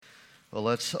Well,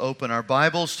 let's open our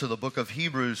Bibles to the book of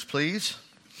Hebrews, please.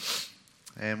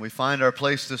 And we find our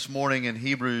place this morning in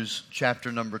Hebrews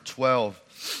chapter number 12.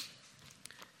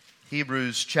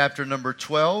 Hebrews chapter number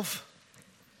 12.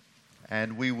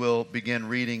 And we will begin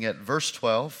reading at verse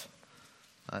 12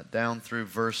 down through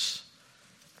verse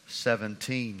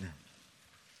 17.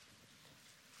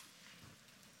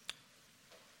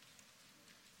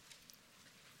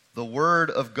 The Word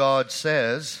of God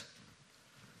says,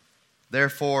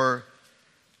 "Therefore,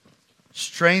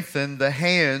 strengthen the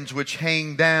hands which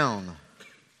hang down,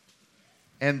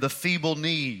 and the feeble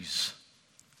knees,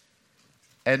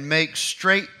 and make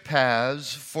straight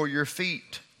paths for your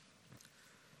feet,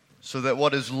 so that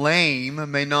what is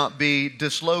lame may not be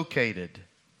dislocated,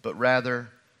 but rather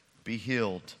be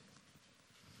healed.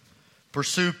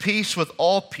 Pursue peace with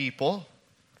all people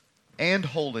and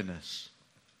holiness,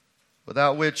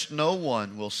 without which no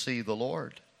one will see the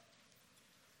Lord.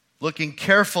 Looking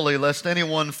carefully lest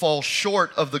anyone fall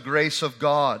short of the grace of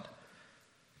God,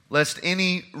 lest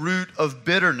any root of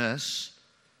bitterness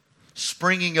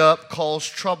springing up cause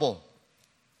trouble,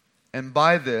 and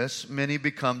by this many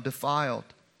become defiled.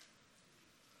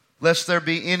 Lest there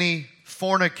be any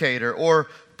fornicator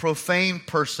or profane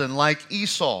person like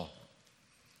Esau,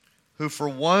 who for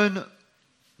one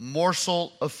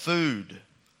morsel of food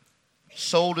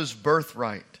sold his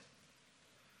birthright.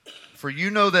 For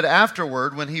you know that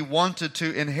afterward, when he wanted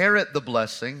to inherit the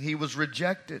blessing, he was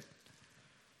rejected.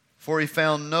 For he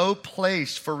found no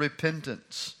place for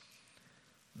repentance,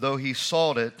 though he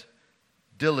sought it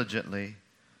diligently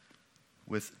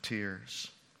with tears."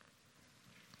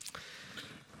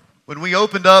 When we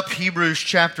opened up Hebrews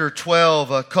chapter 12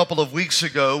 a couple of weeks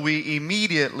ago, we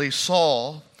immediately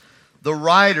saw the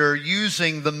writer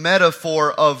using the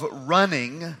metaphor of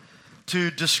running to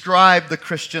describe the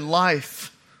Christian life.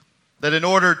 That in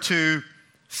order to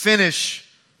finish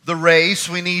the race,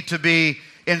 we need to be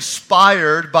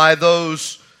inspired by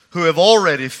those who have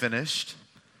already finished.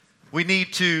 We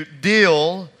need to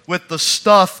deal with the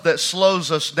stuff that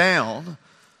slows us down,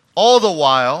 all the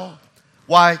while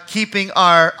keeping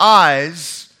our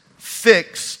eyes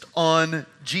fixed on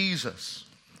Jesus.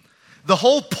 The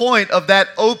whole point of that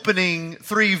opening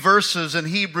 3 verses in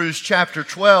Hebrews chapter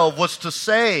 12 was to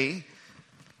say,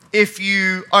 if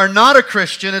you are not a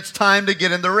Christian, it's time to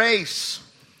get in the race.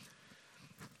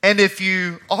 And if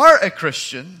you are a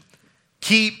Christian,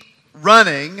 keep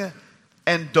running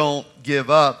and don't give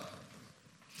up.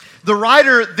 The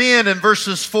writer then in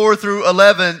verses 4 through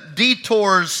 11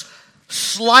 detours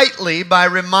slightly by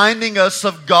reminding us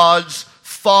of God's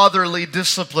fatherly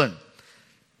discipline.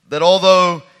 That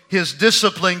although His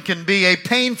discipline can be a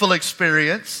painful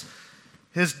experience,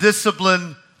 His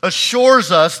discipline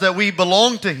assures us that we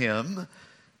belong to Him,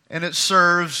 and it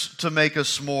serves to make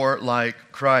us more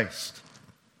like Christ.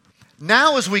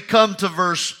 Now as we come to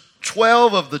verse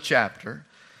 12 of the chapter,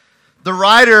 the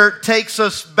writer takes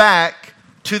us back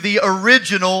to the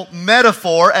original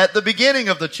metaphor at the beginning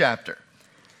of the chapter.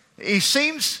 He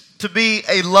seems to be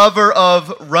a lover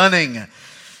of running,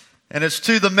 and it's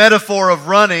to the metaphor of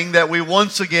running that we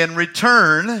once again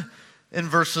return in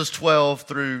verses 12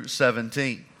 through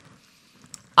 17.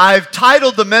 I've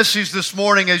titled the message this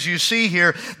morning, as you see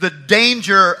here, "The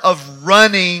Danger of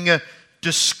Running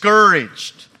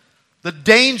Discouraged." The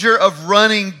danger of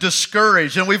running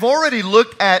discouraged. And we've already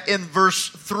looked at in verse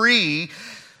 3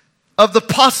 of the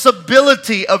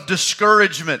possibility of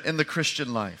discouragement in the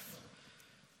Christian life.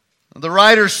 The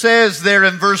writer says there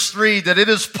in verse 3 that it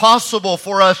is possible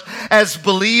for us as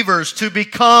believers to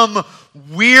become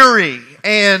weary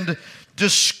and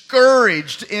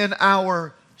discouraged in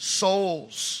our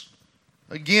souls.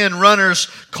 Again, runners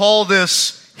call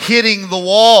this hitting the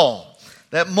wall.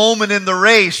 That moment in the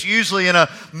race, usually in a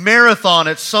marathon,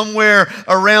 it's somewhere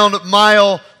around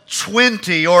mile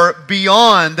 20 or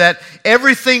beyond, that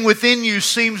everything within you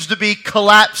seems to be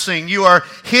collapsing. You are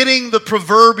hitting the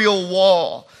proverbial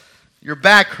wall. Your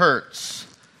back hurts.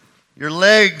 Your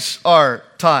legs are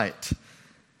tight.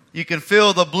 You can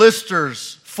feel the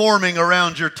blisters forming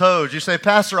around your toes. You say,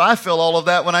 "Pastor, I feel all of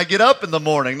that when I get up in the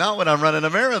morning, not when I'm running a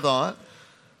marathon."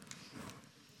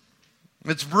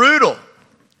 It's brutal.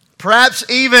 Perhaps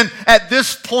even at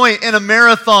this point in a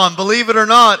marathon, believe it or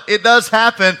not, it does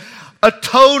happen, a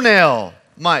toenail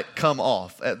might come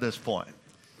off at this point.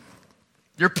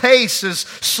 Your pace is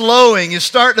slowing. You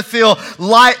start to feel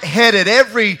lightheaded.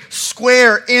 Every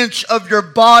square inch of your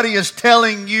body is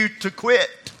telling you to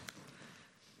quit.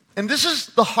 And this is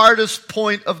the hardest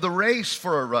point of the race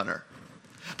for a runner,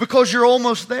 because you're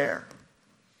almost there.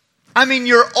 I mean,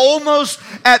 you're almost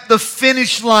at the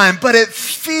finish line, but it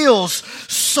feels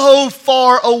so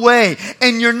far away,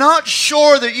 and you're not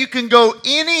sure that you can go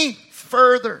any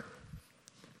further.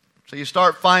 So you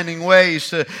start finding ways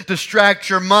to distract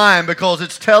your mind because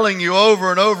it's telling you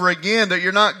over and over again that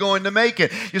you're not going to make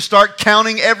it. You start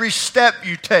counting every step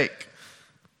you take.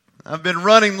 I've been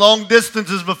running long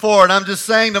distances before, and I'm just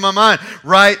saying to my mind,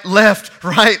 right, left,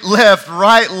 right, left,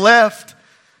 right, left.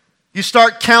 You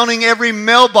start counting every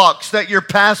mailbox that you're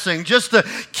passing just to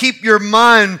keep your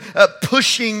mind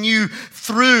pushing you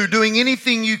through, doing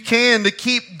anything you can to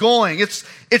keep going.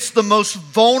 It's the most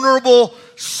vulnerable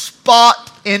spot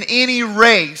in any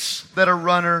race that a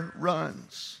runner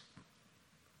runs.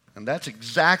 And that's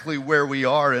exactly where we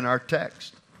are in our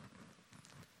text.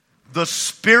 The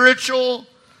spiritual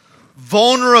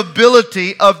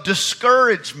vulnerability of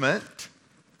discouragement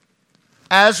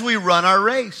as we run our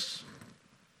race.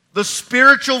 The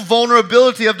spiritual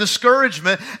vulnerability of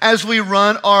discouragement as we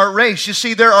run our race. You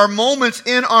see, there are moments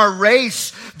in our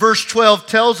race, verse 12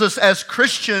 tells us as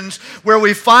Christians, where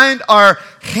we find our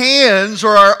hands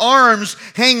or our arms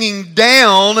hanging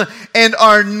down and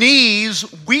our knees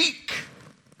weak.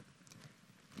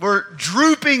 We're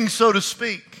drooping, so to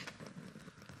speak.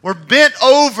 We're bent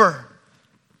over.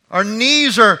 Our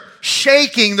knees are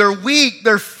shaking. They're weak.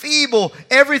 They're feeble.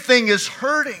 Everything is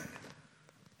hurting.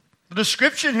 The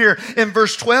description here in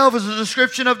verse 12 is a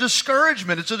description of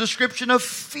discouragement. It's a description of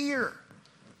fear.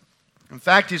 In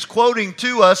fact, he's quoting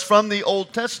to us from the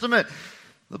Old Testament,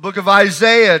 the book of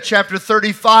Isaiah, chapter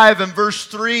 35 and verse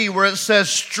 3, where it says,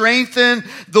 "Strengthen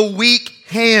the weak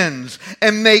hands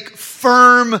and make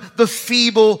firm the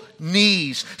feeble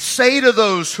knees. Say to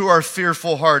those who are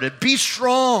fearful-hearted, be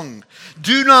strong.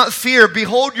 Do not fear.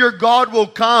 Behold, your God will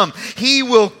come. He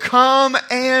will come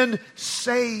and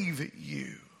save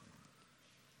you."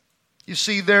 You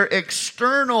see, their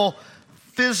external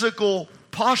physical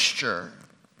posture,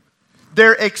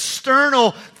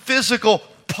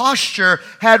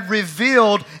 had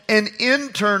revealed an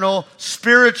internal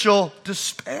spiritual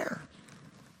despair.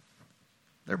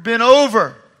 They're bent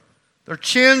over. Their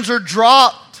chins are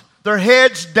dropped. Their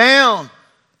heads down.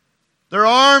 Their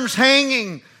arms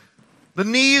hanging. The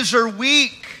knees are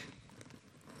weak.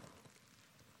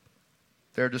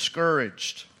 They're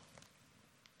discouraged.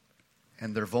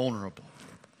 And they're vulnerable.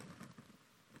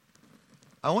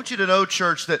 I want you to know,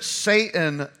 church, that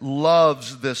Satan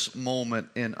loves this moment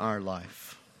in our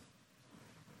life.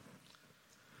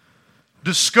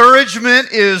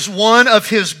 Discouragement is one of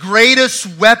his greatest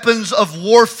weapons of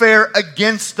warfare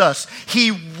against us.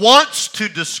 He wants to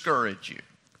discourage you.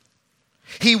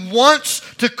 He wants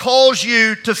to cause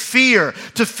you to fear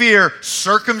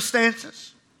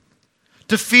circumstances,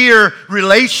 to fear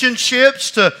relationships,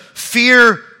 to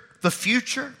fear the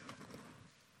future.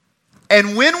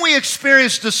 And when we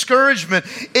experience discouragement,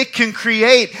 it can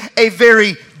create a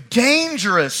very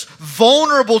dangerous,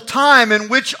 vulnerable time in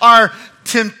which our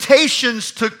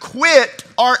temptations to quit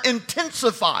are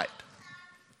intensified.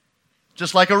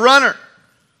 Just like a runner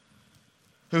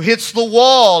who hits the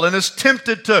wall and is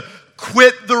tempted to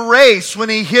quit the race when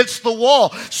he hits the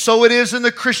wall. So it is in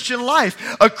the Christian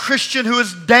life. A Christian who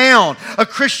is down, a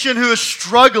Christian who is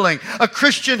struggling, a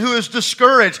Christian who is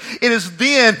discouraged. It is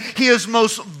then he is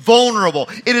most vulnerable.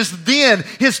 It is then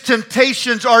his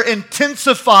temptations are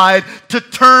intensified to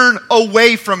turn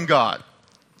away from God,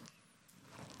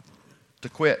 to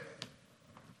quit.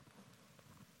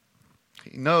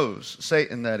 He knows,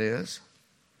 Satan that is,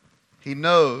 he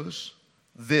knows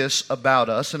this about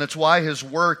us, and it's why his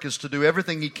work is to do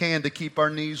everything he can to keep our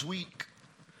knees weak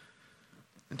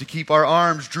and to keep our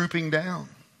arms drooping down.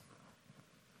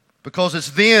 Because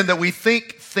it's then that we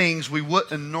think things we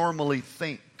wouldn't normally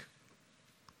think.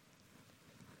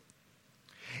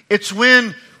 It's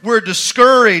when we're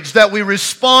discouraged that we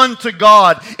respond to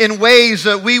God in ways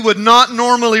that we would not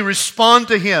normally respond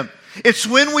to Him. It's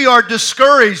when we are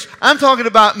discouraged, I'm talking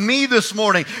about me this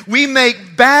morning, we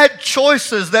make bad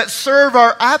choices that serve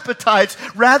our appetites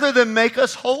rather than make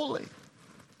us holy.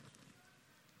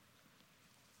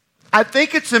 I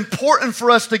think it's important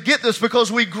for us to get this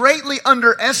because we greatly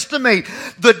underestimate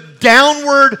the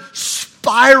downward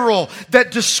spiral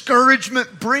that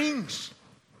discouragement brings,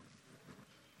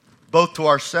 both to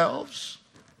ourselves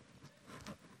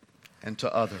and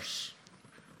to others.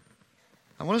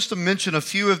 I want us to mention a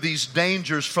few of these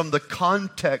dangers from the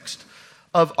context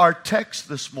of our text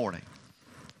this morning.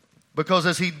 Because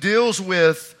as he deals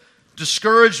with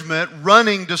discouragement,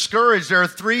 running discouraged, there are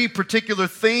three particular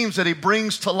themes that he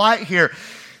brings to light here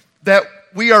that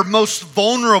we are most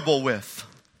vulnerable with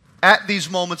at these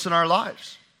moments in our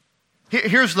lives.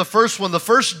 Here's the first one. The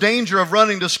first danger of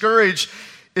running discouraged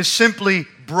is simply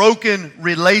broken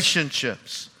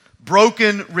relationships.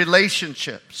 Broken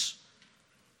relationships.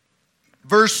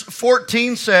 Verse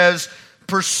 14 says,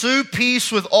 pursue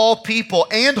peace with all people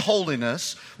and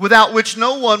holiness, without which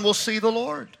no one will see the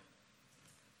Lord.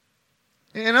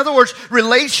 In other words,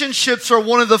 relationships are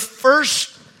one of the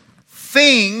first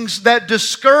things that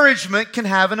discouragement can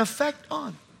have an effect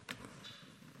on.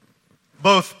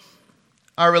 Both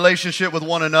our relationship with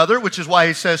one another, which is why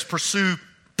he says pursue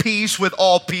peace with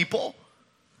all people.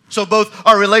 So both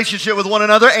our relationship with one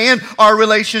another and our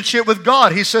relationship with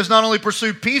God. He says not only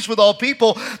pursue peace with all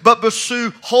people, but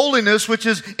pursue holiness, which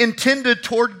is intended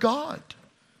toward God.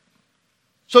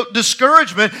 So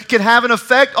discouragement can have an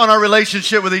effect on our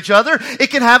relationship with each other.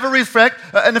 It can have an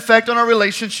effect on our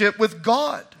relationship with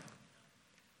God.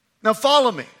 Now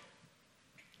follow me.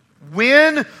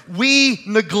 When we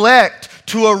neglect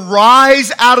to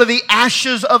arise out of the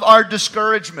ashes of our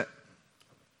discouragement,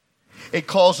 it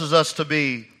causes us to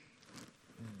be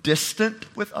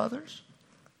distant with others.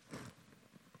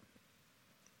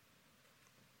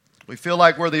 We feel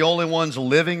like we're the only ones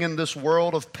living in this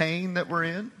world of pain that we're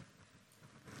in.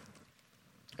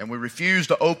 And we refuse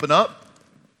to open up.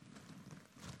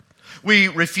 We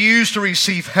refuse to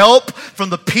receive help from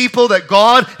the people that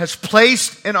God has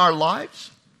placed in our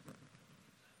lives.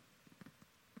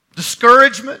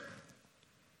 Discouragement,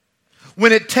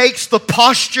 when it takes the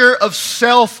posture of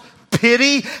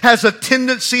self-pity, has a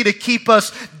tendency to keep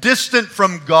us distant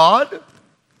from God,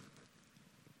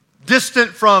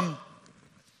 distant from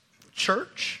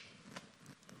church.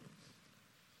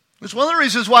 It's one of the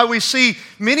reasons why we see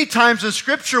many times in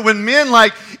Scripture when men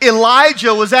like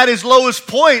Elijah was at his lowest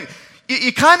point,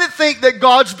 you kind of think that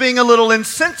God's being a little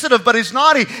insensitive, but he's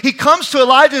not. He comes to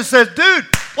Elijah and says, dude,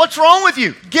 what's wrong with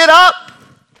you? Get up.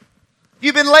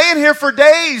 You've been laying here for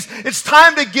days. It's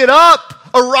time to get up.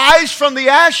 Arise from the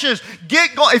ashes.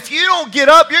 Get going. If you don't get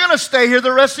up, you're going to stay here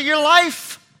the rest of your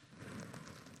life.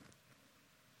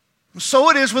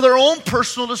 So it is with our own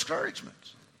personal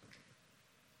discouragements.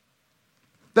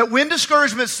 That when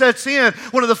discouragement sets in,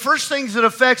 one of the first things it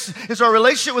affects is our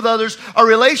relationship with others, our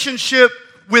relationship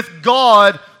with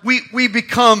God. We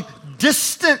become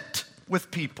distant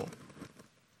with people.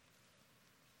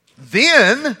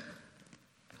 Then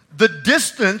the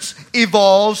distance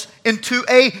evolves into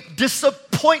a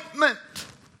disappointment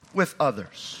with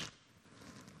others.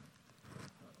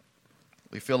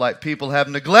 We feel like people have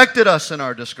neglected us in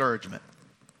our discouragement.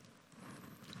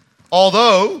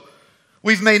 Although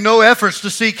we've made no efforts to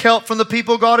seek help from the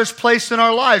people God has placed in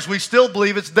our lives, we still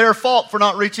believe it's their fault for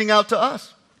not reaching out to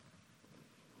us.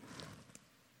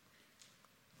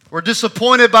 We're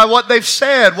disappointed by what they've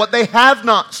said, what they have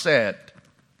not said,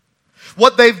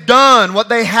 what they've done, what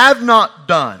they have not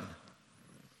done.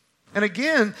 And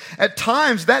again, at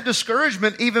times that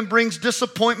discouragement even brings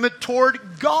disappointment toward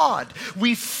God.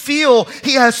 We feel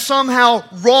He has somehow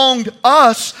wronged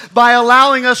us by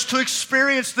allowing us to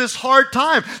experience this hard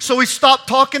time. So we stop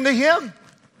talking to Him.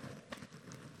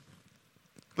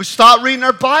 We stop reading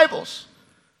our Bibles.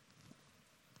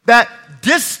 That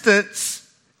distance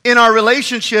in our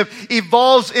relationship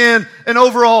evolves in an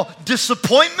overall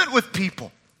disappointment with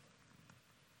people.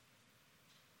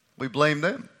 We blame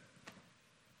them.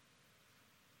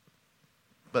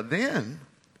 But then,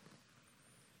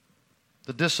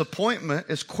 the disappointment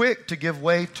is quick to give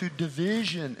way to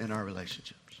division in our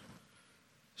relationships.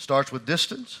 Starts with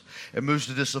distance, it moves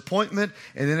to disappointment,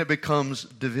 and then it becomes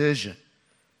division.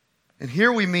 And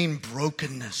here we mean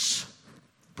brokenness.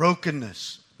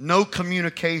 Brokenness. No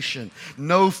communication,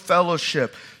 no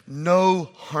fellowship, no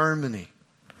harmony.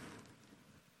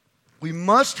 We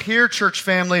must hear, church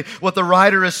family, what the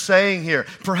writer is saying here.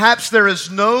 Perhaps there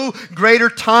is no greater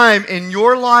time in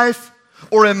your life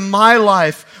or in my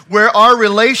life where our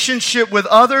relationship with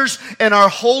others and our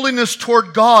holiness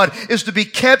toward God is to be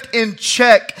kept in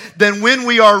check than when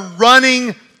we are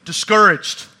running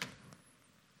discouraged.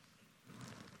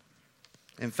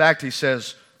 In fact, he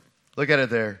says, look at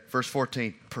it there, verse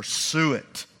 14, pursue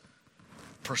it.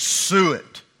 Pursue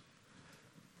it.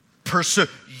 Pursue.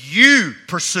 You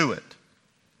pursue it.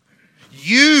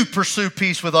 You pursue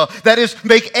peace with all. That is,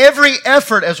 make every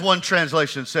effort, as one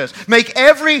translation says. Make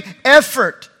every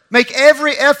effort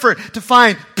to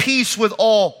find peace with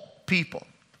all people.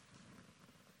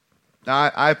 Now,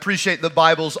 I appreciate the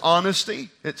Bible's honesty.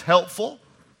 It's helpful.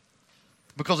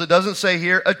 Because it doesn't say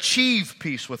here, achieve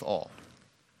peace with all.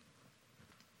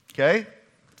 Okay?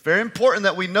 It's very important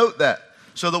that we note that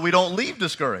so that we don't leave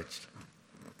discouraged.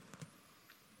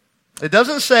 It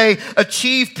doesn't say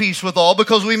achieve peace with all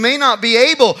because we may not be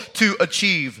able to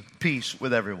achieve peace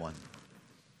with everyone.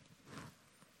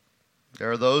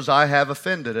 There are those I have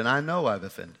offended, and I know I've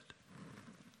offended.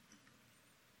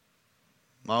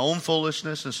 My own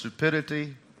foolishness and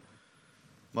stupidity,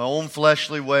 my own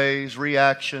fleshly ways,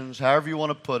 reactions, however you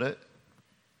want to put it.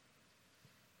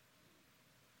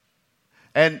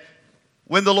 And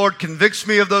when the Lord convicts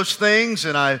me of those things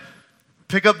and I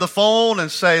pick up the phone and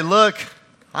say, look,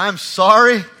 I'm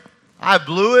sorry, I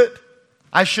blew it.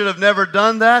 I should have never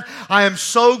done that. I am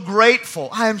so grateful.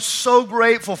 I am so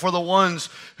grateful for the ones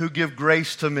who give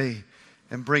grace to me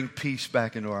and bring peace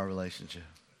back into our relationship.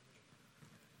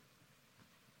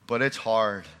 But it's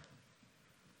hard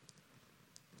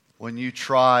when you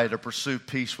try to pursue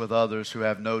peace with others who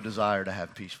have no desire to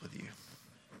have peace with you.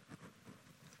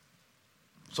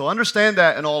 So understand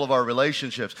that in all of our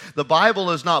relationships. The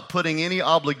Bible is not putting any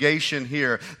obligation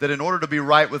here that in order to be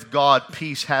right with God,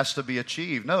 peace has to be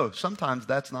achieved. No, sometimes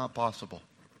that's not possible.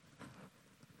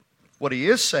 What he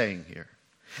is saying here,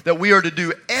 that we are to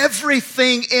do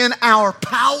everything in our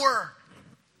power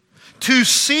to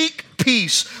seek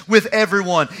peace with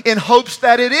everyone in hopes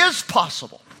that it is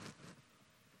possible.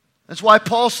 That's why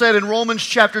Paul said in Romans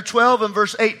chapter 12 and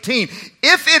verse 18,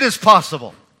 if it is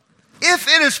possible,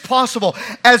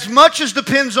 as much as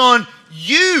depends on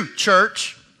you,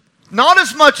 church, not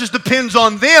as much as depends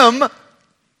on them,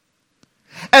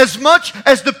 as much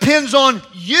as depends on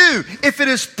you, if it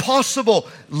is possible,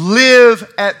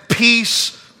 live at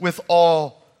peace with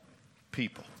all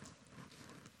people.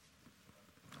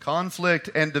 Conflict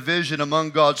and division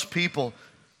among God's people,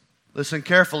 listen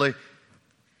carefully,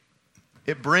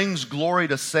 it brings glory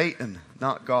to Satan,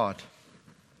 not God.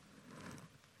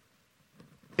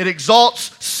 It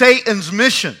exalts Satan's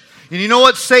mission. And you know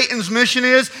what Satan's mission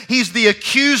is? He's the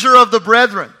accuser of the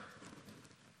brethren.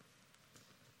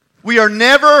 We are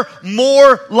never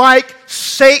more like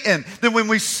Satan than when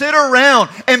we sit around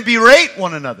and berate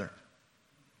one another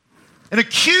and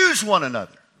accuse one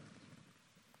another.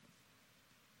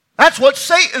 That's what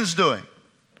Satan's doing.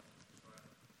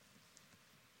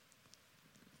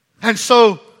 And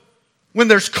so, when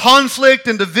there's conflict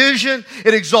and division,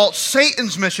 it exalts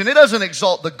Satan's mission. It doesn't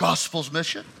exalt the gospel's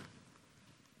mission.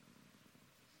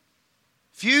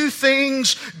 Few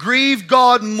things grieve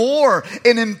God more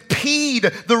and impede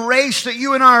the race that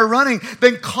you and I are running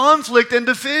than conflict and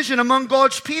division among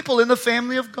God's people in the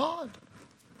family of God.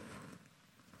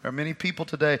 There are many people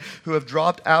today who have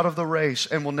dropped out of the race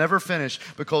and will never finish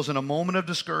because in a moment of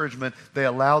discouragement, they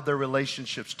allowed their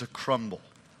relationships to crumble.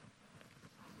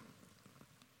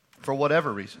 For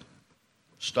whatever reason.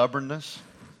 Stubbornness,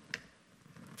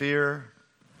 fear,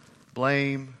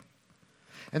 blame.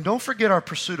 And don't forget our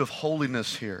pursuit of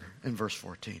holiness here in verse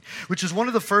 14, which is one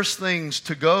of the first things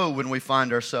to go when we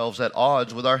find ourselves at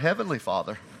odds with our Heavenly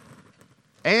Father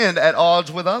and at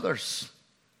odds with others.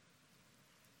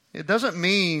 It doesn't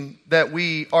mean that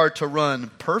we are to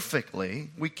run perfectly.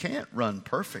 We can't run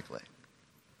perfectly.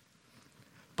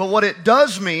 But what it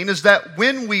does mean is that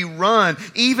when we run,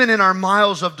 even in our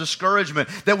miles of discouragement,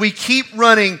 that we keep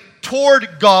running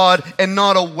toward God and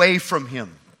not away from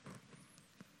Him.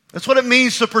 That's what it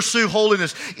means to pursue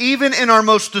holiness. Even in our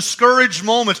most discouraged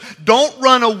moments, don't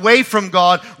run away from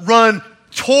God, run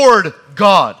toward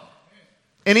God.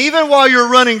 And even while you're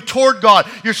running toward God,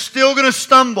 you're still going to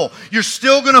stumble. You're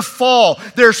still going to fall.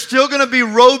 There's still going to be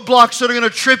roadblocks that are going to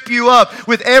trip you up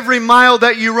with every mile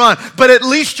that you run. But at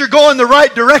least you're going the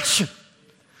right direction.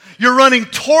 You're running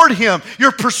toward Him.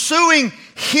 You're pursuing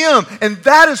Him. And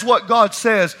that is what God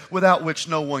says, without which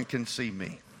no one can see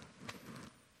me.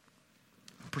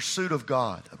 A pursuit of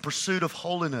God, a pursuit of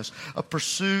holiness, a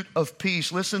pursuit of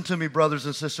peace. Listen to me, brothers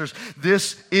and sisters.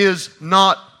 This is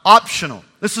not optional.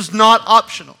 This is not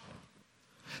optional.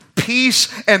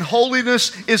 Peace and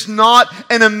holiness is not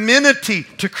an amenity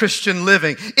to Christian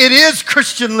living. It is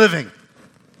Christian living.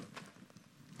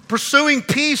 Pursuing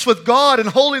peace with God and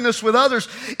holiness with others,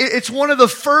 it's one of the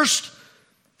first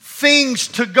things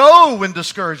to go when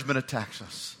discouragement attacks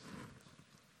us.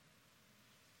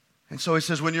 And so he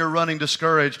says, when you're running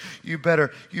discouraged, you better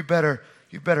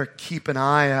keep an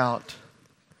eye out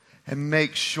and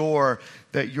make sure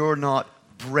that you're not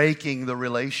breaking the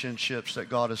relationships that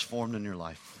God has formed in your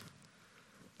life.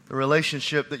 The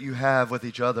relationship that you have with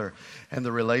each other and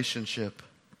the relationship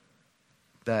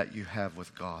that you have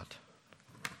with God.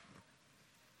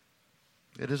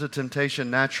 It is a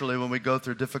temptation naturally when we go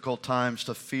through difficult times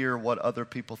to fear what other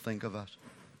people think of us.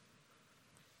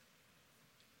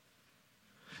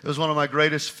 It was one of my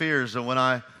greatest fears that when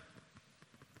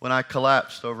I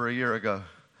collapsed over a year ago.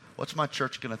 What's my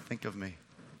church going to think of me?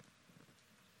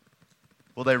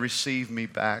 Will they receive me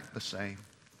back the same?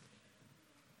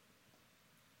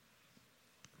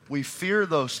 We fear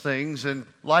those things, and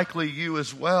likely you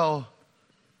as well.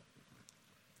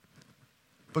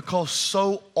 Because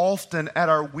so often at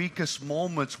our weakest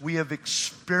moments, we have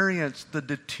experienced the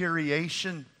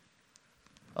deterioration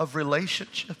of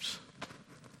relationships.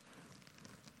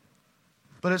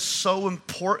 But it's so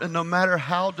important, no matter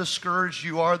how discouraged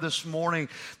you are this morning,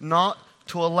 not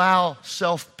to allow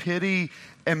self-pity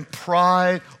and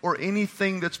pride or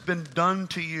anything that's been done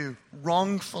to you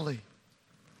wrongfully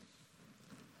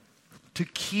to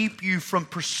keep you from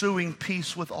pursuing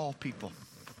peace with all people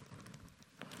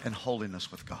and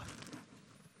holiness with God.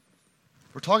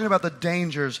 We're talking about the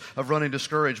dangers of running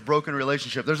discouraged, broken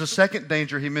relationship. There's a second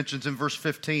danger he mentions in verse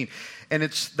 15, and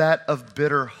it's that of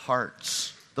bitter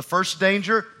hearts. The first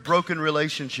danger, broken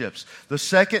relationships. The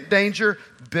second danger,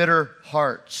 bitter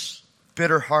hearts.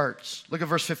 Bitter hearts. Look at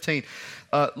verse 15.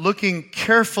 Looking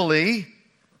carefully,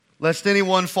 lest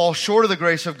anyone fall short of the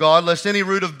grace of God, lest any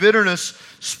root of bitterness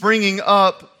springing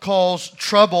up cause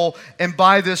trouble, and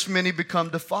by this many become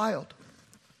defiled.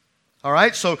 All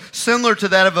right, so similar to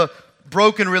that of a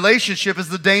broken relationship is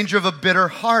the danger of a bitter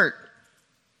heart.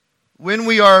 When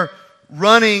we are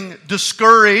running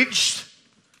discouraged,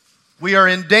 we are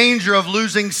in danger of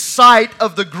losing sight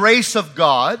of the grace of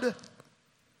God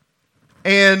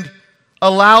and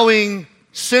allowing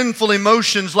sinful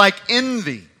emotions like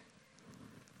envy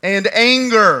and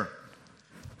anger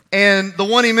and the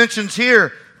one he mentions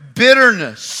here,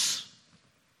 bitterness.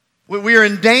 We are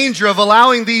in danger of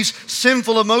allowing these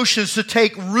sinful emotions to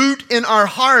take root in our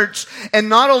hearts and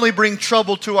not only bring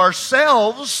trouble to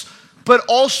ourselves, but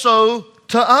also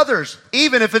to others,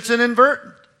 even if it's an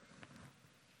inadvertent.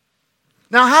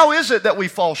 Now, how is it that we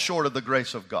fall short of the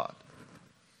grace of God?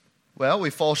 Well, we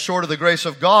fall short of the grace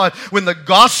of God when the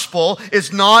gospel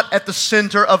is not at the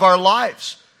center of our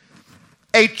lives.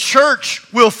 A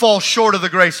church will fall short of the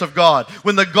grace of God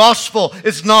when the gospel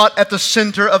is not at the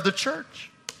center of the church.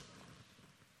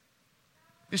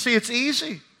 You see, it's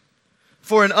easy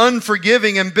for an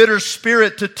unforgiving and bitter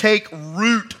spirit to take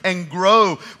root and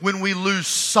grow when we lose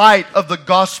sight of the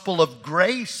gospel of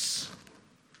grace.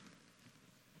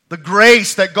 The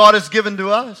grace that God has given to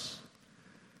us.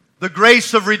 The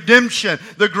grace of redemption.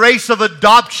 The grace of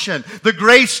adoption. The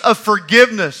grace of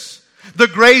forgiveness. The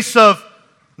grace of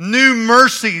new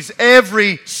mercies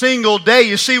every single day.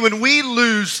 You see, when we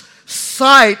lose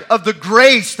sight of the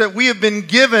grace that we have been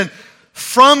given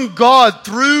from God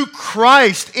through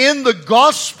Christ in the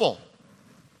gospel,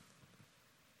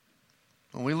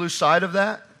 when we lose sight of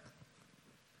that,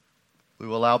 we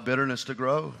will allow bitterness to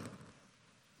grow,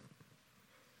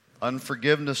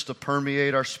 unforgiveness to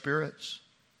permeate our spirits.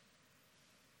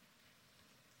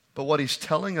 But what he's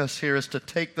telling us here is to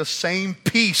take the same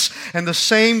peace and the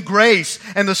same grace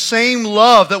and the same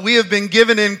love that we have been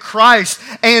given in Christ,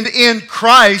 and in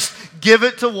Christ give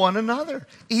it to one another,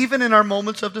 even in our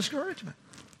moments of discouragement.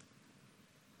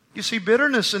 You see,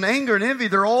 bitterness and anger and envy,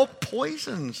 they're all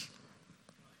poisons.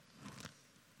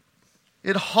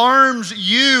 It harms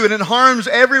you and it harms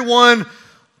everyone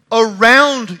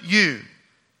around you.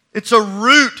 It's a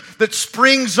root that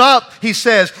springs up, he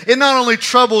says. It not only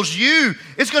troubles you,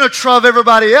 it's going to trouble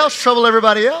everybody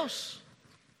else.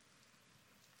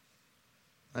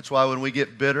 That's why when we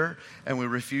get bitter and we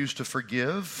refuse to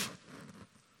forgive,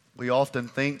 we often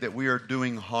think that we are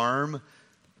doing harm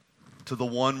to the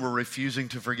one we're refusing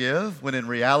to forgive, when in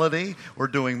reality, we're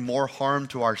doing more harm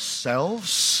to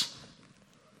ourselves.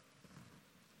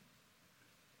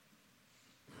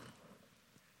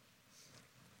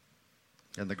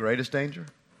 And the greatest danger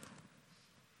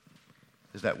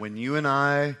is that when you and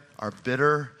I are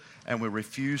bitter and we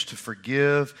refuse to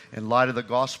forgive in light of the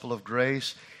gospel of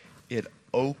grace, it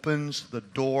opens the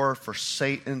door for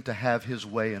Satan to have his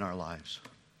way in our lives.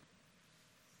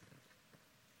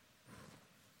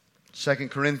 2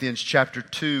 Corinthians chapter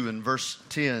 2 and verse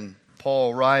 10,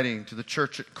 Paul writing to the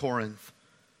church at Corinth.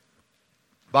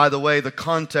 By the way, the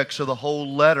context of the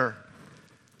whole letter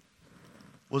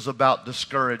was about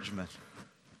discouragement.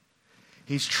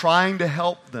 He's trying to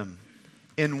help them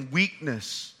in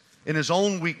weakness, in his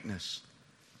own weakness,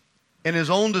 in his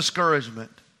own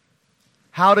discouragement,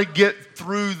 how to get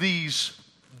through these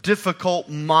difficult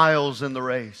miles in the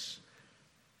race.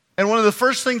 And one of the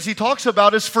first things he talks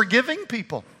about is forgiving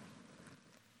people.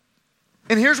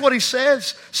 And here's what he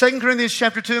says, 2 Corinthians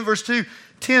chapter 2 and verse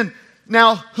 10.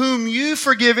 Now, whom you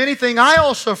forgive anything, I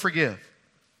also forgive.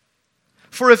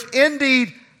 For if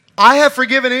indeed I have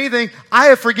forgiven anything, I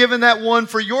have forgiven that one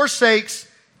for your sakes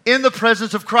in the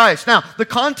presence of Christ. Now, the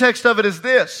context of it is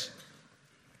this.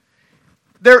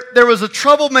 There was a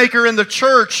troublemaker in the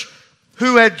church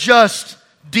who had just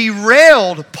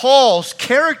derailed Paul's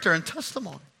character and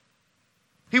testimony.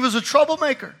 He was a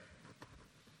troublemaker.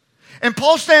 And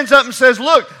Paul stands up and says,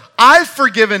 look, I've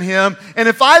forgiven him, and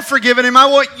if I've forgiven him, I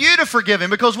want you to forgive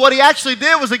him, because what he actually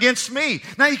did was against me.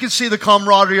 Now you can see the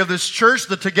camaraderie of this church,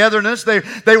 the togetherness.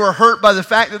 They were hurt by the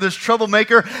fact that this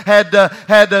troublemaker had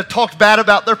talked bad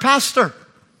about their pastor.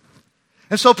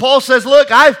 And so Paul says, look,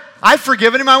 I've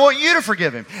forgiven him, I want you to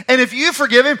forgive him. And if you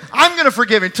forgive him, I'm going to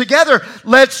forgive him. Together,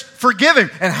 let's forgive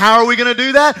him. And how are we going to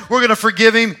do that? We're going to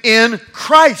forgive him in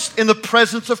Christ, in the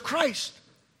presence of Christ.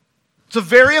 It's a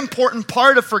very important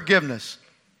part of forgiveness.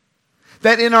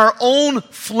 That in our own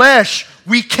flesh,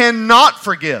 we cannot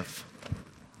forgive.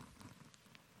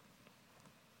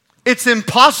 It's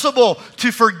impossible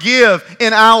to forgive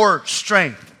in our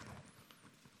strength.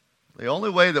 The only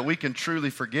way that we can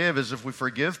truly forgive is if we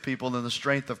forgive people in the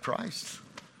strength of Christ.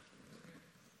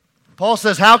 Paul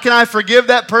says, how can I forgive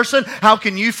that person? How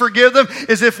can you forgive them?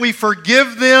 Is if we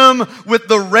forgive them with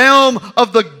the realm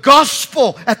of the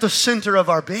gospel at the center of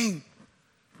our being.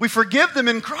 We forgive them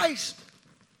in Christ.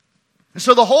 And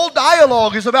so the whole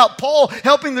dialogue is about Paul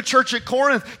helping the church at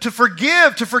Corinth to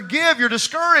forgive. You're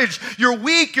discouraged, you're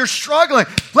weak, you're struggling.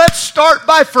 Let's start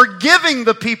by forgiving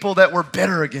the people that we're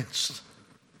bitter against.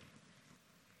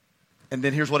 And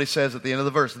then here's what he says at the end of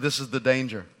the verse. This is the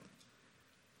danger.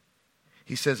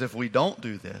 He says, if we don't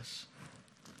do this,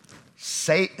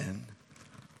 Satan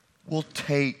will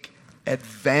take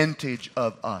advantage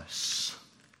of us.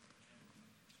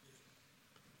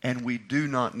 And we do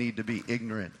not need to be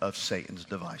ignorant of Satan's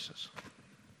devices.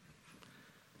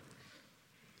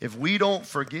 If we don't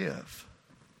forgive,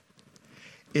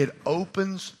 it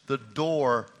opens the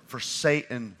door for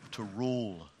Satan to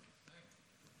rule.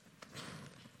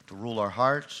 To rule our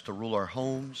hearts, to rule our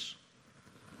homes,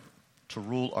 to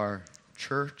rule our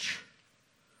church.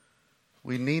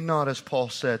 We need not, as Paul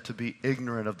said, to be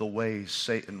ignorant of the ways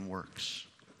Satan works.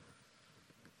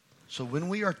 So when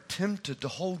we are tempted to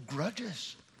hold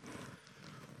grudges,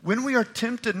 when we are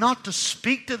tempted not to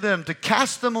speak to them, to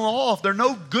cast them off, they're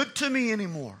no good to me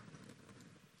anymore.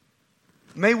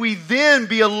 May we then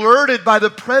be alerted by the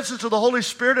presence of the Holy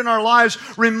Spirit in our lives,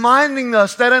 reminding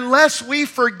us that unless we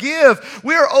forgive,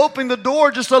 we are opening the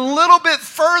door just a little bit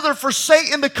further for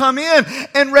Satan to come in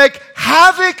and wreak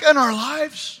havoc in our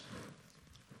lives.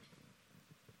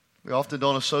 We often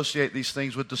don't associate these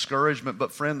things with discouragement,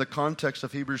 but friend, the context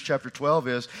of Hebrews chapter 12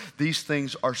 is these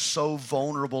things are so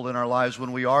vulnerable in our lives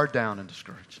when we are down and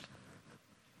discouraged.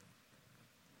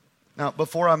 Now,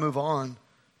 before I move on,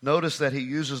 notice that he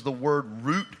uses the word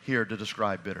root here to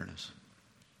describe bitterness.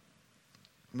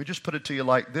 Let me just put it to you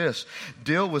like this.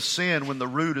 Deal with sin when the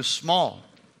root is small.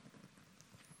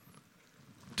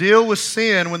 Deal with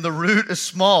sin when the root is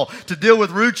small. To deal with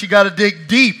roots, you got to dig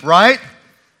deep, right?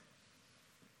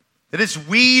 It is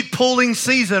weed pulling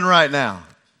season right now.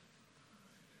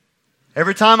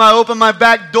 Every time I open my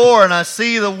back door and I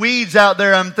see the weeds out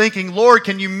there, I'm thinking, Lord,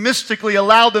 can you mystically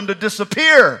allow them to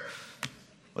disappear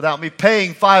without me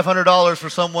paying $500 for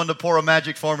someone to pour a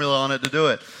magic formula on it to do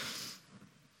it?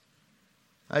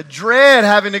 I dread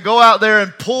having to go out there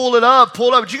and pull it up.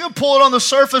 But you can pull it on the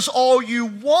surface all you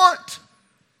want.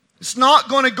 It's not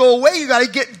going to go away. You got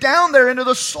to get down there into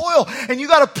the soil and you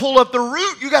got to pull up the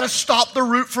root. You got to stop the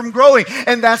root from growing.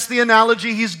 And that's the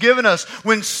analogy he's given us.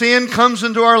 When sin comes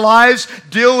into our lives,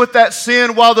 deal with that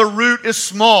sin while the root is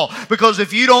small. Because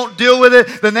if you don't deal with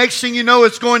it, the next thing you know,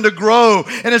 it's going to grow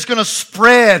and it's going to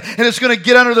spread and it's going to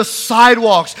get under the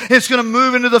sidewalks. It's going to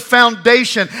move into the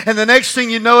foundation. And the next thing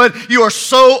you know it, you are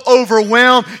so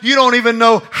overwhelmed, you don't even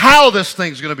know how this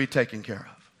thing's going to be taken care of.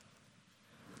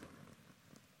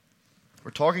 We're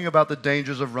talking about the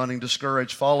dangers of running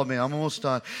discouraged. Follow me. I'm almost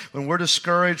done. When we're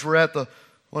discouraged, we're at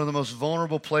one of the most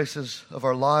vulnerable places of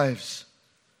our lives.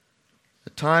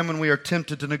 A time when we are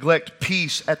tempted to neglect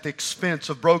peace at the expense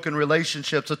of broken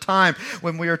relationships. A time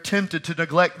when we are tempted to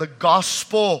neglect the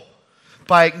gospel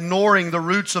by ignoring the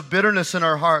roots of bitterness in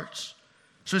our hearts.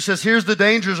 So he says, here's the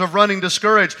dangers of running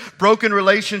discouraged. Broken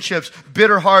relationships,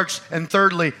 bitter hearts, and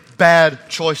thirdly, bad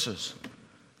choices.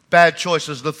 Bad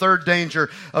choices. The third danger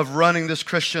of running this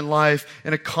Christian life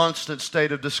in a constant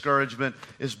state of discouragement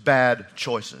is bad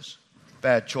choices.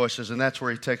 Bad choices. And that's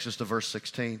where he takes us to verse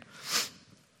 16.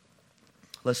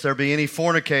 Lest there be any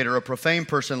fornicator, a profane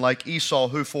person like Esau,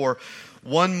 who for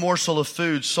one morsel of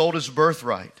food sold his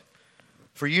birthright.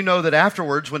 For you know that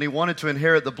afterwards, when he wanted to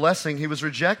inherit the blessing, he was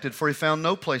rejected, for he found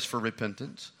no place for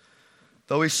repentance,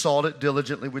 though he sought it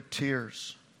diligently with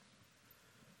tears.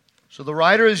 So the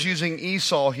writer is using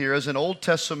Esau here as an Old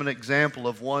Testament example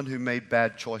of one who made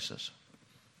bad choices.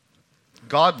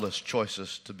 Godless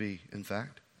choices, to be, in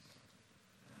fact.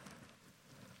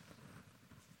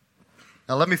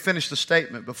 Now let me finish the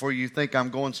statement before you think I'm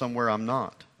going somewhere I'm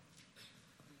not.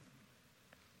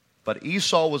 But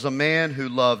Esau was a man who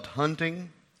loved hunting,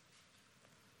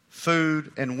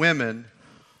 food, and women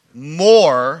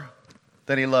more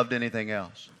than he loved anything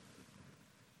else.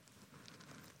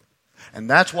 And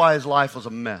that's why his life was a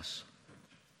mess.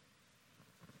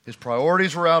 His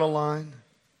priorities were out of line.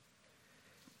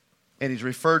 And he's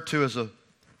referred to as a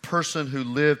person who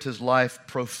lived his life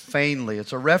profanely.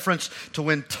 It's a reference to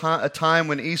a time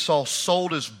when Esau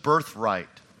sold his birthright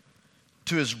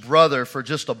to his brother for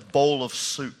just a bowl of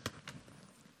soup.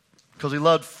 Because he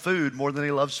loved food more than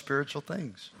he loved spiritual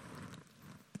things.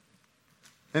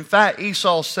 In fact,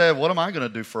 Esau said, what am I going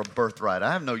to do for a birthright?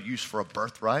 I have no use for a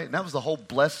birthright. And that was the whole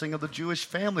blessing of the Jewish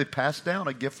family, passed down,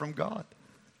 a gift from God.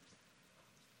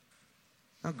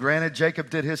 Now, granted, Jacob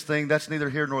did his thing. That's neither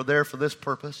here nor there for this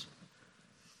purpose.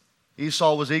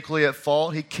 Esau was equally at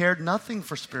fault. He cared nothing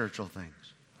for spiritual things.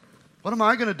 What am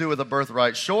I going to do with a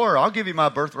birthright? Sure, I'll give you my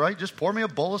birthright. Just pour me a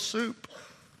bowl of soup.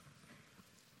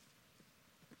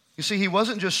 You see, he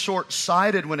wasn't just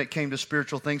short-sighted when it came to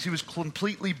spiritual things. He was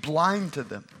completely blind to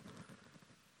them.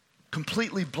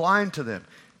 Completely blind to them.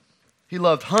 He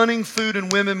loved hunting, food,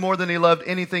 and women more than he loved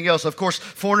anything else. Of course,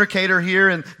 fornicator here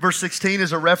in verse 16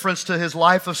 is a reference to his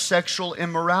life of sexual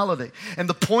immorality. And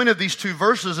the point of these two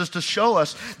verses is to show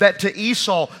us that to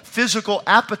Esau, physical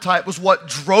appetite was what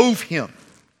drove him.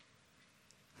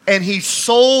 And he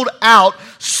sold out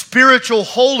spiritual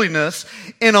holiness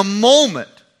in a moment.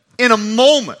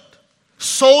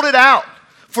 Sold it out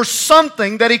for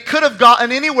something that he could have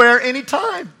gotten anywhere,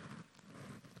 anytime.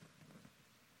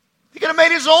 He could have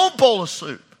made his own bowl of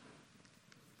soup.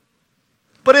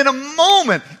 But in a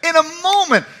moment,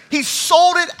 he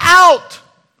sold it out.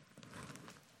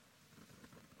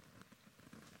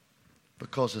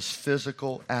 Because his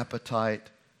physical appetite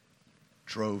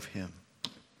drove him.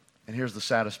 And here's the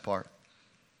saddest part.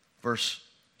 Verse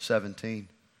 17.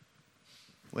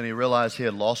 When he realized he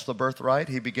had lost the birthright,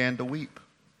 he began to weep.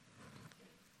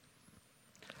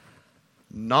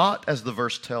 Not, as the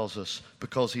verse tells us,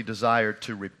 because he desired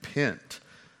to repent,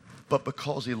 but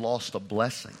because he lost a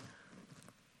blessing.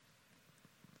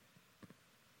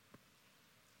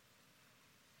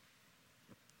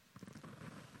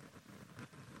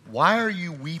 Why are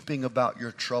you weeping about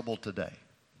your trouble today?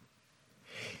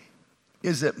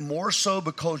 Is it more so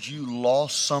because you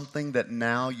lost something that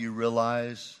now you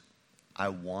realize I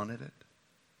wanted it?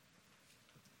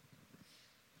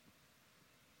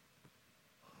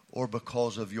 Or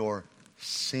because of your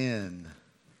sin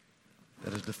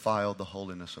that has defiled the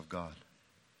holiness of God?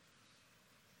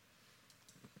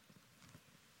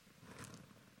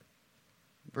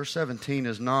 Verse 17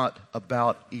 is not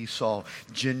about Esau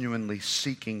genuinely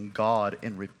seeking God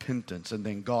in repentance and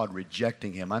then God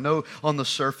rejecting him. I know on the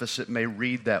surface it may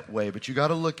read that way, but you got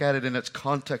to look at it in its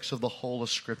context of the whole of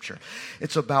Scripture.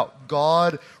 It's about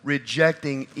God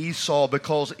rejecting Esau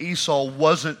because Esau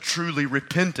wasn't truly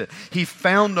repentant. He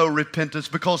found no repentance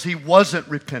because he wasn't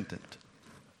repentant.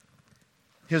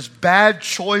 His bad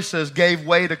choices gave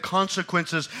way to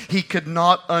consequences he could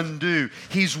not undo.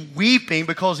 He's weeping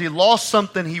because he lost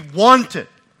something he wanted,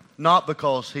 not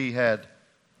because he had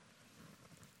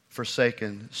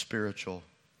forsaken spiritual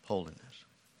holiness.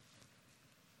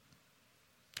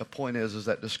 The point is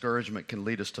that discouragement can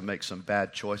lead us to make some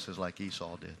bad choices like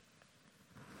Esau did.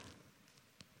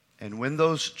 And when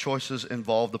those choices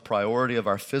involve the priority of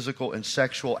our physical and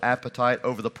sexual appetite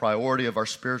over the priority of our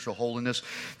spiritual holiness,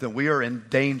 then we are in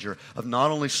danger of not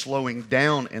only slowing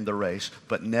down in the race,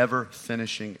 but never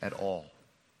finishing at all.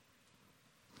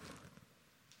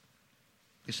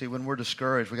 You see, when we're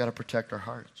discouraged, we got to protect our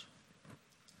hearts.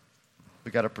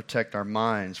 We got to protect our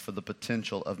minds for the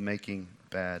potential of making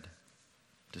bad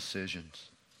decisions.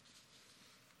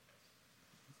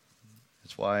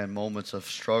 That's why in moments of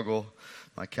struggle,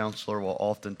 my counselor will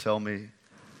often tell me,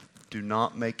 do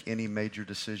not make any major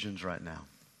decisions right now.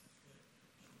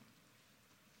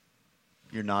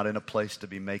 You're not in a place to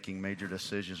be making major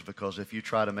decisions, because if you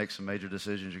try to make some major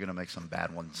decisions, you're going to make some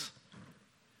bad ones.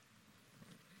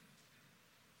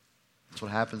 That's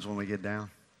what happens when we get down.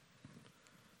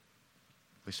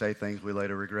 We say things we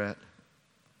later regret.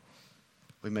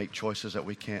 We make choices that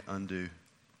we can't undo.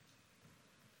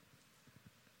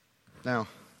 Now,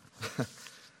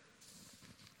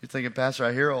 you're thinking, Pastor,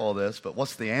 I hear all this, but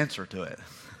what's the answer to it?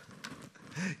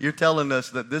 You're telling us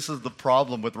that this is the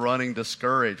problem with running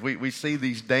discouraged. We see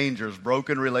these dangers,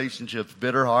 broken relationships,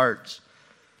 bitter hearts,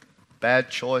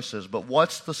 bad choices. But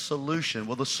what's the solution?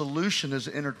 Well, the solution is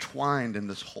intertwined in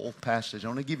this whole passage. I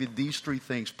want to give you these three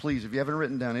things. Please, if you haven't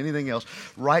written down anything else,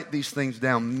 write these things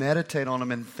down, meditate on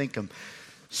them, and think them.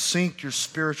 Sink your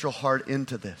spiritual heart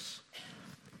into this.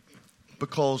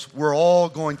 Because we're all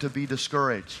going to be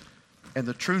discouraged. And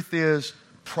the truth is,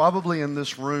 probably in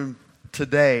this room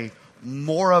today,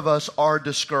 more of us are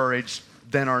discouraged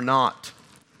than are not.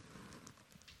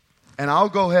 And I'll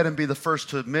go ahead and be the first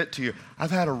to admit to you,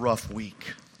 I've had a rough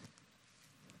week.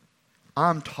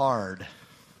 I'm tired.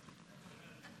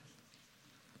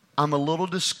 I'm a little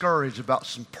discouraged about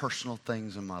some personal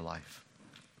things in my life.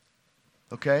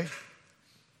 Okay?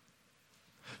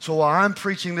 So while I'm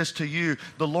preaching this to you,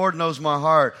 the Lord knows my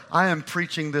heart. I am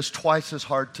preaching this twice as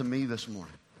hard to me this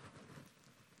morning.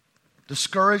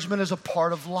 Discouragement is a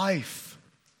part of life.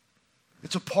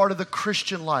 It's a part of the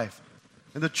Christian life.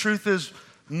 And the truth is,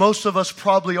 most of us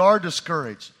probably are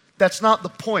discouraged. That's not the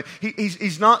point.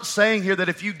 He's not saying here that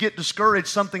if you get discouraged,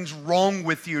 something's wrong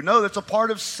with you. No, that's a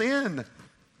part of sin.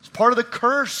 It's part of the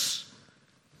curse.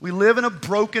 We live in a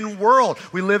broken world.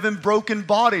 We live in broken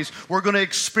bodies. We're going to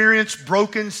experience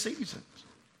broken seasons.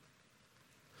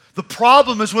 The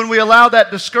problem is when we allow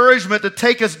that discouragement to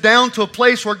take us down to a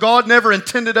place where God never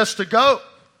intended us to go.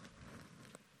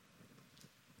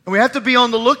 And we have to be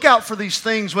on the lookout for these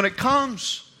things when it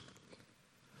comes.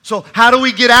 So how do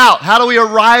we get out? How do we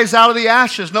arise out of the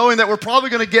ashes, knowing that we're probably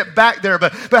going to get back there?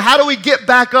 But how do we get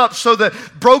back up so that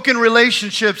broken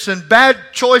relationships and bad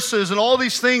choices and all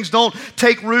these things don't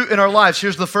take root in our lives?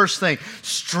 Here's the first thing.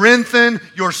 Strengthen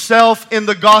yourself in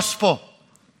the gospel.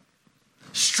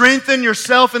 Strengthen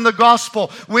yourself in the gospel.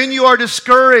 When you are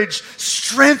discouraged,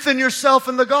 strengthen yourself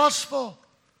in the gospel.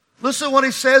 Listen to what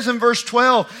he says in verse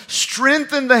 12.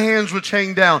 Strengthen the hands which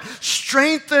hang down.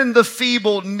 Strengthen the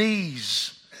feeble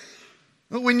knees.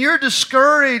 When you're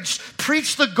discouraged,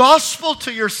 preach the gospel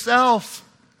to yourself.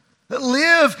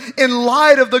 Live in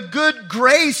light of the good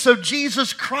grace of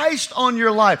Jesus Christ on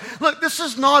your life. Look, this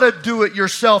is not a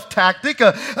do-it-yourself tactic,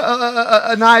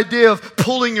 an idea of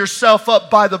pulling yourself up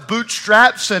by the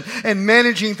bootstraps and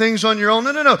managing things on your own.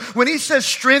 No. When he says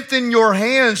strengthen your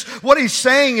hands, what he's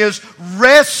saying is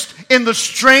rest in the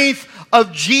strength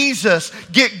of Jesus.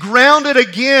 Get grounded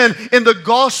again in the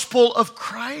gospel of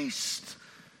Christ.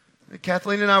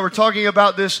 Kathleen and I were talking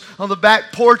about this on the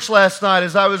back porch last night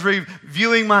as I was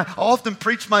reviewing I often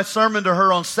preach my sermon to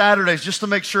her on Saturdays just to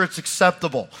make sure it's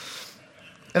acceptable.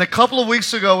 And a couple of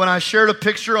weeks ago when I shared a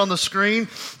picture on the screen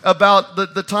about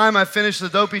the time I finished the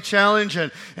Dopey Challenge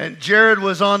and Jared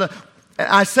was on,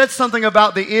 I said something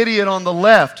about the idiot on the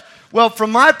left. Well,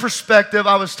 from my perspective,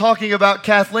 I was talking about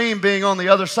Kathleen being on the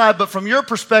other side, but from your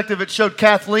perspective, it showed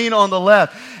Kathleen on the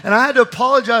left. And I had to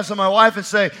apologize to my wife and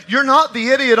say, you're not the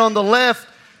idiot on the left.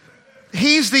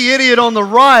 He's the idiot on the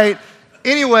right.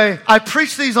 Anyway, I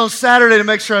preach these on Saturday to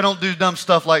make sure I don't do dumb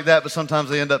stuff like that, but sometimes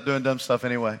they end up doing dumb stuff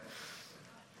anyway.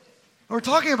 We were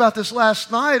talking about this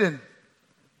last night, and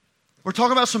we're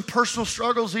talking about some personal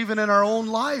struggles even in our own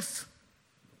life.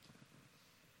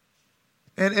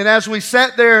 And as we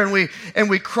sat there and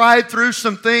we cried through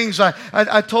some things,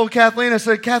 I told Kathleen, I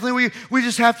said, Kathleen, we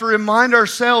just have to remind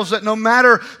ourselves that no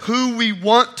matter who we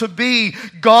want to be,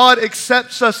 God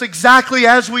accepts us exactly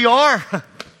as we are.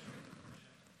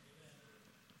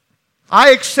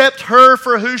 I accept her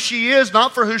for who she is,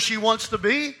 not for who she wants to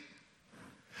be.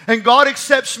 And God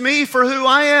accepts me for who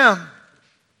I am.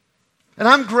 And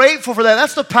I'm grateful for that.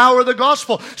 That's the power of the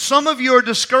gospel. Some of you are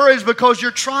discouraged because you're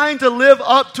trying to live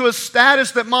up to a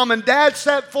status that mom and dad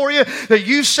set for you, that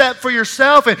you set for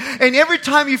yourself. And every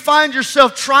time you find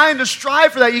yourself trying to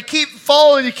strive for that, you keep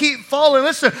falling.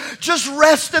 Listen, just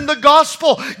rest in the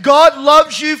gospel. God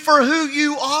loves you for who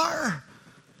you are.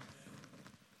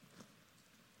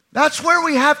 That's where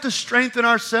we have to strengthen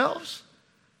ourselves.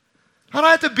 I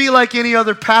don't have to be like any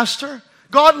other pastor.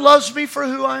 God loves me for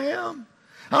who I am.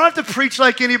 I don't have to preach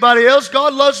like anybody else.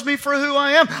 God loves me for who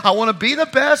I am. I want to be the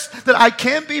best that I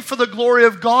can be for the glory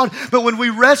of God. But when we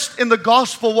rest in the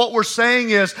gospel, what we're saying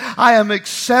is, I am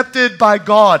accepted by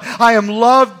God. I am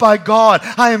loved by God.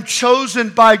 I am chosen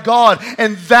by God.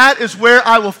 And that is where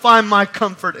I will find my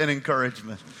comfort and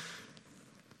encouragement.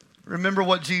 Remember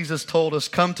what Jesus told us.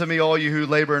 Come to me, all you who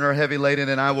labor and are heavy laden,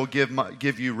 and I will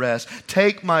give you rest.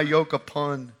 Take my yoke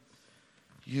upon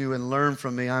you and learn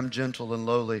from me. I'm gentle and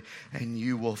lowly, and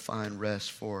you will find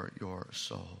rest for your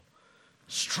soul.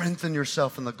 Strengthen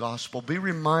yourself in the gospel. Be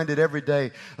reminded every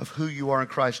day of who you are in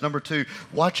Christ. Number 2,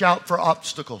 watch out for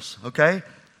obstacles, okay?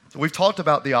 So we've talked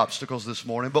about the obstacles this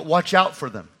morning, but watch out for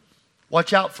them.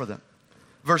 Watch out for them.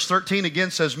 Verse 13 again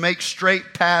says, make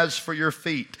straight paths for your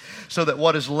feet, so that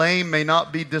what is lame may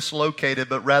not be dislocated,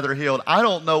 but rather healed. I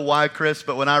don't know why, Chris,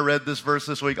 but when I read this verse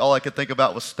this week, all I could think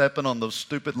about was stepping on those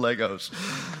stupid Legos.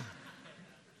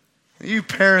 You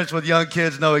parents with young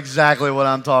kids know exactly what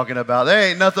I'm talking about. There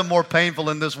ain't nothing more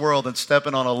painful in this world than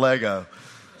stepping on a Lego.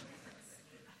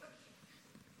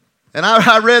 And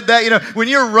I read that, when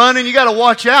you're running, you got to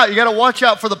watch out. You got to watch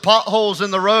out for the potholes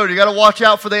in the road. You got to watch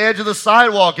out for the edge of the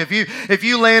sidewalk. If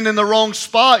you land in the wrong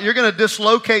spot, you're going to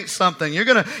dislocate something. You're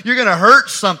going to hurt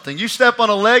something. You step on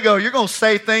a Lego, you're going to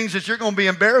say things that you're going to be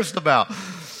embarrassed about.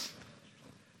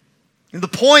 And the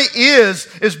point is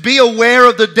be aware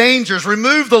of the dangers.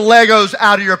 Remove the Legos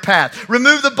out of your path.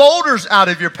 Remove the boulders out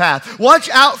of your path. Watch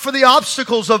out for the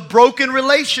obstacles of broken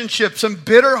relationships and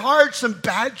bitter hearts and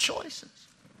bad choices.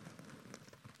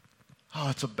 Oh,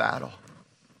 it's a battle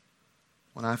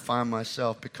when I find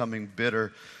myself becoming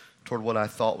bitter toward what I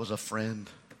thought was a friend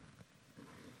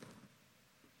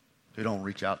who don't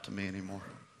reach out to me anymore,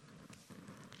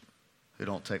 who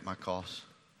don't take my calls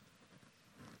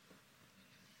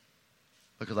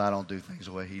because I don't do things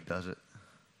the way he does it.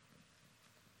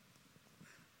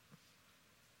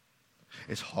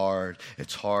 It's hard.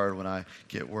 It's hard when I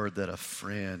get word that a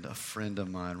friend of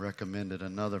mine recommended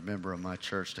another member of my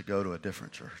church to go to a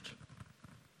different church.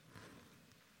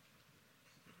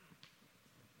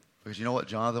 Because you know what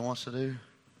Jonathan wants to do?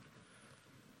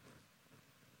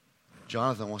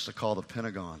 Jonathan wants to call the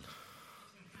Pentagon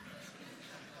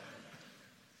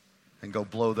and go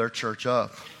blow their church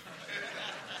up.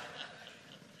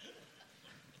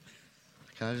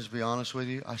 Can I just be honest with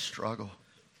you? I struggle.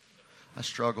 I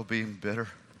struggle being bitter.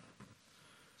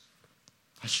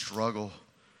 I struggle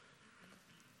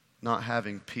not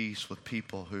having peace with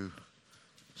people who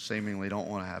seemingly don't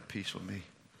want to have peace with me.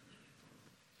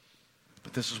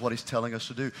 But this is what he's telling us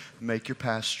to do. Make your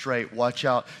path straight. Watch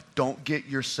out. Don't get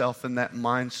yourself in that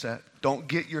mindset. Don't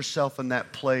get yourself in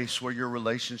that place where your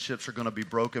relationships are going to be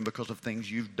broken because of things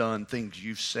you've done, things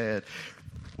you've said,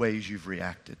 ways you've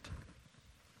reacted.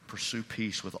 Pursue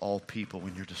peace with all people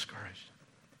when you're discouraged.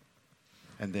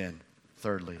 And then,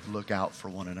 thirdly, look out for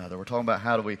one another. We're talking about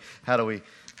how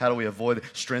do we avoid it?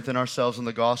 Strengthen ourselves in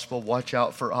the gospel. Watch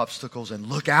out for obstacles and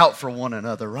look out for one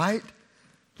another, right?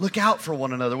 Look out for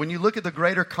one another. When you look at the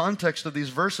greater context of these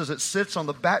verses, it sits on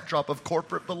the backdrop of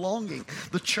corporate belonging,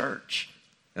 the church.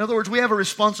 In other words, we have a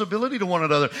responsibility to one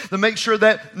another to make sure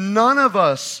that none of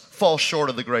us fall short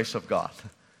of the grace of God.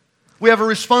 We have a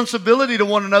responsibility to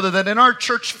one another that in our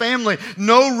church family,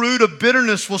 no root of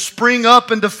bitterness will spring up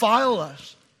and defile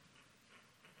us.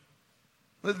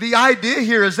 The idea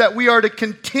here is that we are to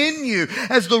continue,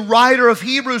 as the writer of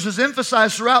Hebrews has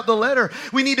emphasized throughout the letter,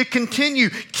 we need to continue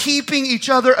keeping each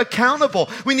other accountable.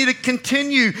 We need to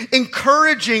continue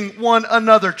encouraging one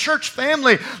another. Church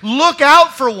family, look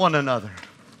out for one another.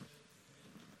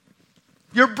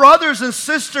 Your brothers and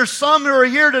sisters, some who are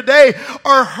here today,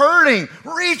 are hurting.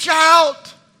 Reach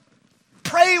out.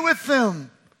 Pray with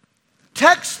them.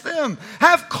 Text them.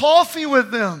 Have coffee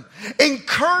with them.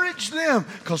 Encourage them.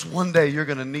 Because one day you're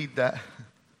going to need that.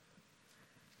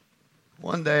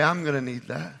 One day I'm going to need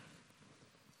that.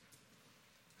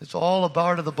 It's all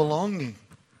about the belonging.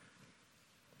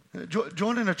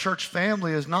 Joining a church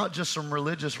family is not just some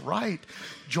religious rite.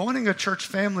 Joining a church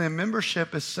family and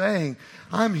membership is saying,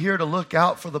 I'm here to look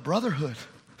out for the brotherhood,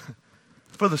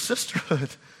 for the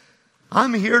sisterhood.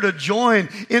 I'm here to join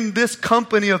in this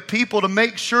company of people to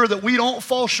make sure that we don't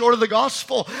fall short of the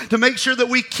gospel, to make sure that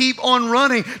we keep on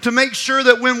running, to make sure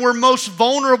that when we're most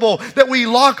vulnerable, that we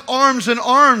lock arms in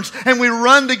arms and we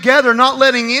run together, not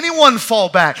letting anyone fall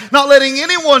back, not letting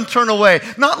anyone turn away,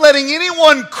 not letting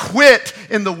anyone quit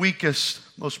in the weakest,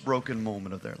 most broken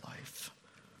moment of their life.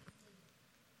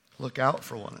 Look out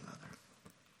for one another.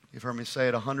 You've heard me say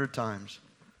it 100 times.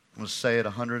 I'm going to say it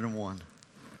 101.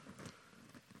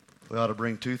 We ought to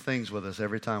bring two things with us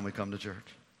every time we come to church.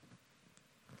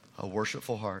 A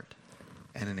worshipful heart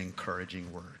and an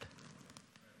encouraging word.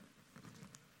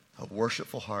 A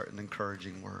worshipful heart and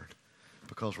encouraging word.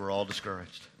 Because we're all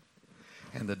discouraged.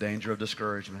 And the danger of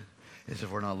discouragement is if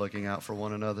we're not looking out for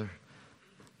one another,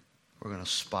 we're going to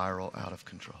spiral out of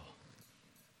control.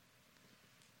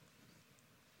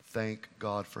 Thank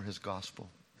God for His gospel.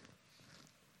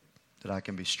 That I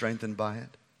can be strengthened by it.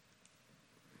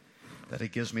 That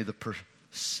it gives me the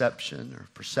perception or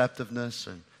perceptiveness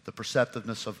and the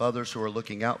perceptiveness of others who are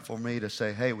looking out for me to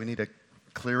say, hey, we need to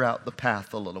clear out the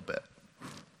path a little bit.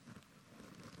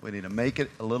 We need to make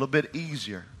it a little bit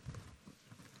easier.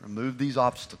 Remove these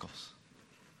obstacles.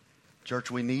 Church,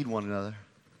 we need one another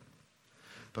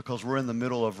because we're in the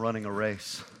middle of running a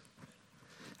race.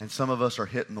 And some of us are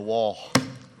hitting the wall.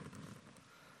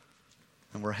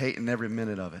 And we're hating every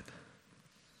minute of it.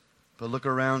 But look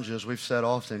around you, as we've said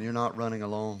often, you're not running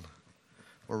alone.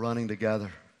 We're running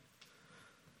together.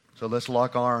 So let's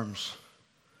lock arms.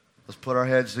 Let's put our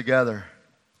heads together.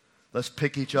 Let's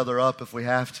pick each other up if we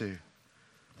have to.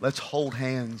 Let's hold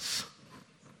hands.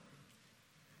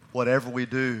 Whatever we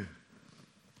do,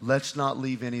 let's not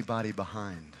leave anybody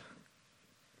behind.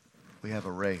 We have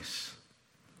a race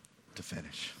to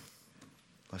finish.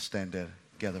 Let's stand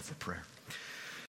together for prayer.